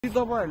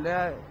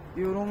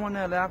तपाईहरुले यो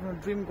रोमानियालाई आफ्नो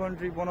ड्रिम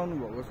कन्ट्री बनाउनु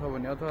भएको छ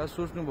भने अथवा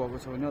सोच्नु भएको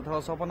छ भने अथवा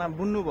सपना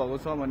बुन्नु भएको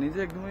छ भने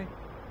चाहिँ एकदमै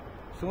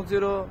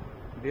सोचेर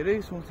धेरै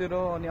सोचेर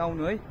अनि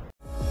आउनु है।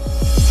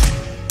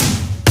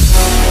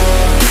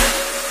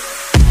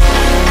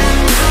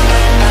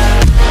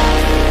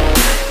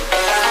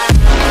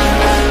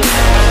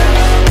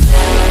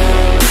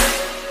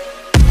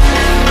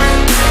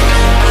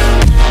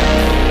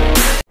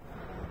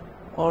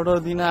 अर्डर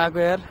दिन आएको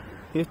यार,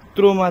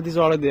 यत्रो माथि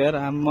चढेको यार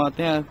आमा,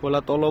 त्यहाँ खोला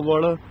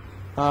तलबाट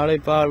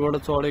पहाडबाट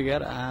चढेको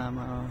यार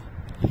आमा।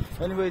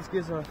 एनीवेज के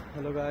छ,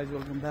 hello guys,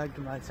 welcome back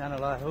to my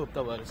channel. I hope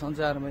तपाईँहरू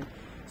संसारमै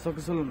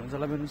सकुशल हुनुहुन्छ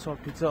होला। मेरो सब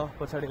ठिक छ,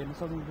 पछाडि हेर्नु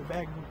सक्नुहुन्छ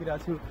ब्याग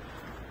बोकिरहेको छु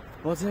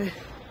म चाहिँ।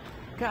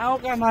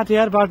 कहाँ माथि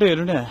यार बाटो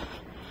हेर्नु न,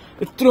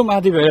 यत्रो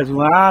माथि भइरहेको छु।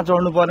 उहाँ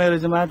चढ्नु पर्ने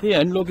रहेछ माथि,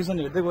 अनि लोकेसन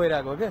हेर्दै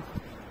गइरहेको क्या।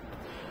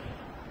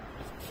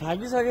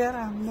 थाकिसक्यो यार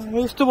आमा,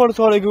 यस्तोबाट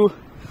चढेको,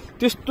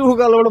 त्यस्तो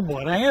उकालोबाट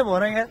भराएँ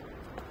यार,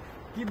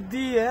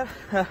 किद्दी यार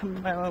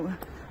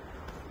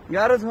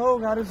गाह्रो छ हौ,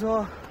 गाह्रो छ।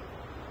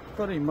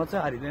 तर हिम्मत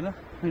चाहिँ हारिँदैन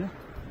होइन,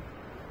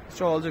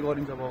 स्ट्रगल चाहिँ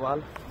गरिन्छ बबाल।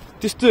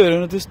 त्यस्तो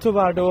हेरेन, त्यस्तो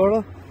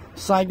बाटोबाट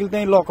साइकल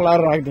त्यहीँ लक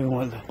लाएर राखिदिएको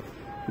मैले त।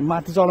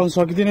 माथि चढाउनु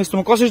सकिँदैन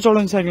यस्तोमा, कसरी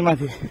चढाउने साइकल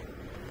माथि,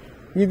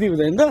 यदि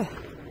हुँदैन त।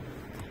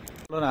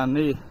 तर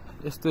हान्ने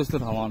यस्तो यस्तो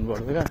ठाउँमा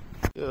आउनुपर्छ क्या।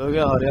 यो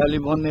क्या हरियाली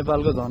वन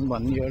नेपालको धन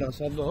भन्ने एउटा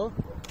शब्द हो।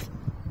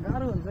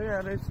 गाह्रो हुन्छ क्या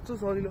यार, यस्तो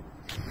सजिलो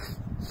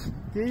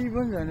केही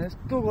पनि छैन,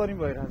 यस्तो गरी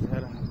भइरहेको छ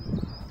यार।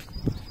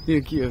 यो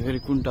के हो फेरि,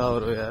 कुन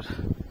टावर हो यार,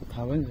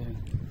 थाहा पनि छैन।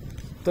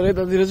 तर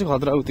यतातिर चाहिँ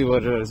खतरा उति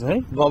गरेर रहेछ है,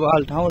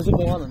 बबाल ठाउँहरू चाहिँ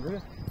बबाल हुन्छ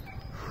क्या।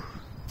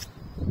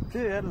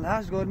 त्यही यार,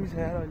 लास्ट गर्मी छ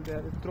यार अहिले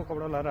यार, यत्रो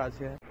कपडा लगाएर आएको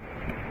छ यार।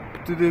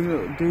 त्यो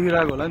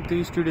देखिरहेको होला नि,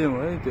 त्यो स्टेडियम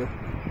हो है, त्यो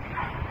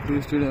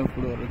स्टेडियम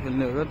फुटबल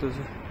खेल्ने हो क्या त्यो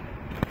चाहिँ।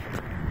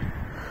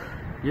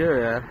 यो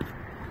यार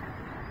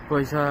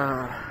पैसा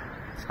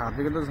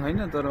छापेको त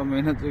छैन, तर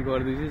मेहनत चाहिँ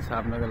गर्दैछु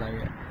छाप्नको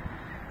लागि।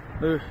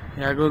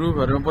 यहाँको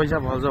रुखहरूमा पैसा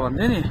फल्छ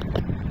भन्थे नि,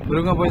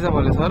 रुखमा पैसा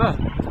फलेछ र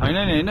छैन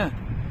नि होइन।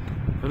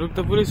 रुख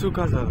त पुरै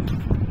सुक्खा छ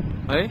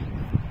है।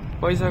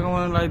 पैसा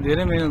कमाउनको लागि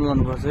धेरै मेहनत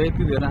गर्नुपर्छ।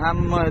 यति धेरै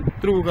आमा,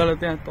 यत्रो उकालो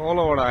त्यहाँ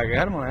तलबाट आएको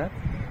यार म यार।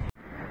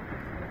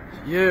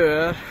 यो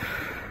यार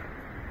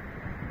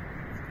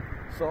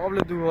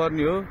सबले दुःख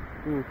गर्ने हो।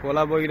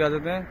 खोला बगिरहेको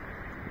छ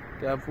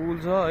त्यहाँ पुल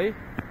छ है।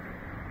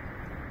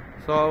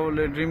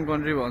 सबले ड्रिम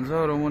कन्ट्री भन्छ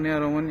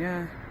रोमानिया।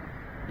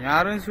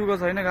 यहाँ पनि सुख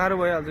छैन, गाह्रो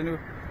भइहाल्छ नि।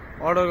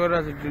 अर्डर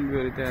गरिरहेको छु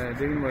डेलिभरी, त्यहाँ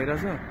देखिनु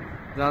भइरहेछ,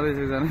 जाँदैछ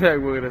एकजना ब्याग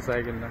बोकेर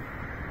साइकलमा।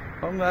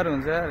 कम गाह्रो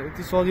हुन्छ यार,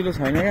 यति सजिलो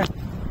छैन क्या,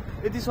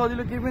 यति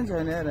सजिलो केही पनि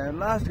छैन यार।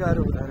 लास्ट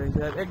गाह्रो हुँदो रहेछ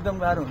यार, एकदम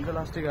गाह्रो हुन्छ,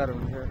 लास्टै गाह्रो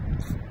हुन्छ यार।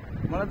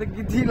 मलाई त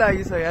गीती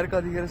लागिछ यार,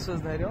 कतिखेर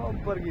सोच्दाखेरि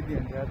अब्बर गीती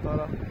हुन्छ यार।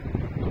 तर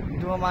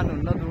दुःख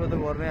मान्नुहुन्न, दुःख त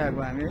गर्नै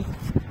आएको हामी।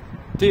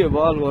 त्यही हो,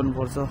 बल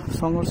गर्नुपर्छ,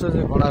 सङ्घर्ष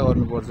चाहिँ कडा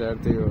गर्नुपर्छ यार।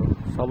 त्यही हो,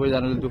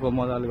 सबैजनाले दुःख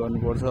मजाले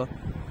गर्नुपर्छ,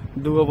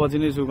 दुःख पछि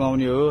नै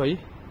सुकाउने हो है।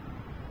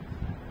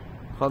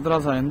 खतरा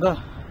छ नि त,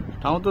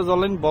 ठाउँ त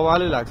जसलाई नि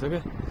बबालै लाग्छ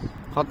क्या,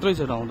 खत्रै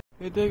छ ठाउँ त।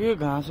 यता के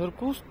घाँसहरू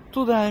कस्तो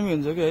दामी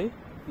हुन्छ क्या है।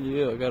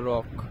 यो हो क्या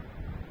रक,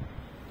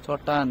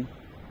 चट्टान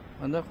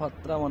भन्छ,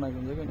 खतरा बनाएको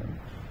हुन्छ क्या।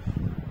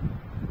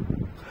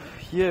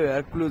 यो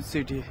यार क्लुज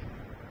सिटी,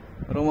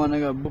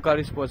 रोमानियाको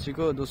बुकारेस्ट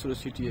पछिको दोस्रो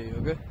सिटी यही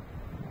हो क्या।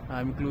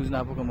 हामी क्लुज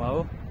नापोकोमा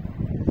हो।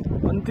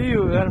 अनि त्यही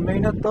हो यार,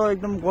 मेहनत त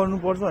एकदम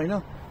गर्नुपर्छ होइन।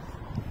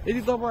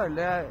 यदि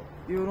तपाईँहरूले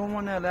यो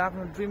रोमानियालाई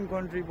आफ्नो ड्रिम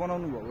कन्ट्री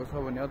बनाउनु भएको छ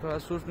भने अथवा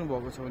सोच्नु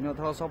भएको छ भने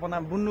अथवा सपना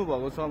बुन्नु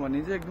भएको छ भने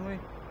चाहिँ एकदमै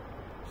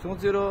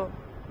सोचेर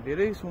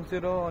धेरै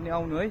सोचेर अनि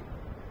आउनु है।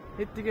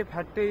 यत्तिकै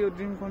फ्याट्टै यो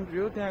ड्रिम कन्ट्री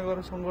हो, त्यहाँ गएर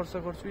सङ्घर्ष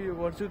गर्छु, यो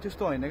गर्छु,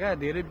 त्यस्तो होइन क्या।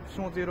 धेरै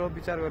सोचेर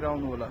विचार गरेर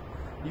आउनु होला।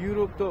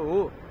 युरोप त हो,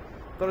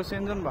 तर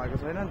सेन्जन भएको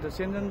छैन नि त।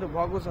 सेन्जन त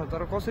भएको छ,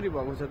 तर कसरी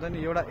भएको छ त नि,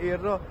 एउटा एयर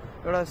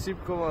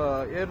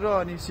र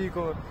अनि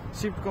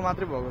सीको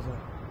मात्रै भएको छ,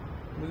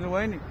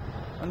 बुझ्नुभयो नि।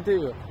 अनि त्यही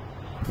हो।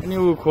 अनि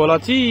ऊ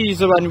खोला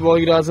चिसो पानी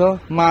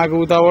बगिरहेछ माको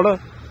उताबाट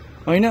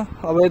होइन।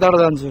 अब यताबाट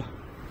जान्छु।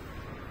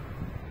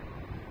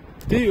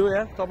 त्यही हो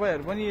यार,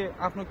 तपाईँहरू पनि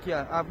आफ्नो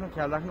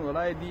ख्याल राख्नु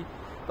होला। यदि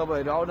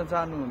तपाईँहरू आउन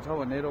चाहनुहुन्छ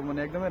भने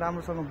रोमानिया एकदमै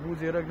राम्रोसँग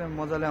बुझेर एकदमै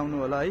मजाले आउनु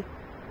होला है।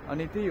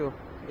 अनि त्यही हो,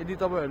 यदि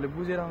तपाईँहरूले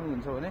बुझेर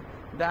आउनुहुन्छ भने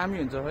दामी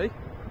हुन्छ है।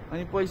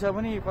 अनि पैसा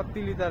पनि कति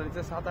लिँदा रहेछ,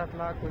 7-8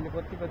 लाख, कहिले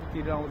कति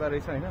तिरेर आउँदा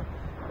रहेछ होइन।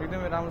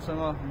 एकदमै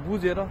राम्रोसँग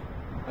बुझेर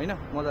होइन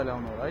मजाले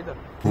आउनु होला है त।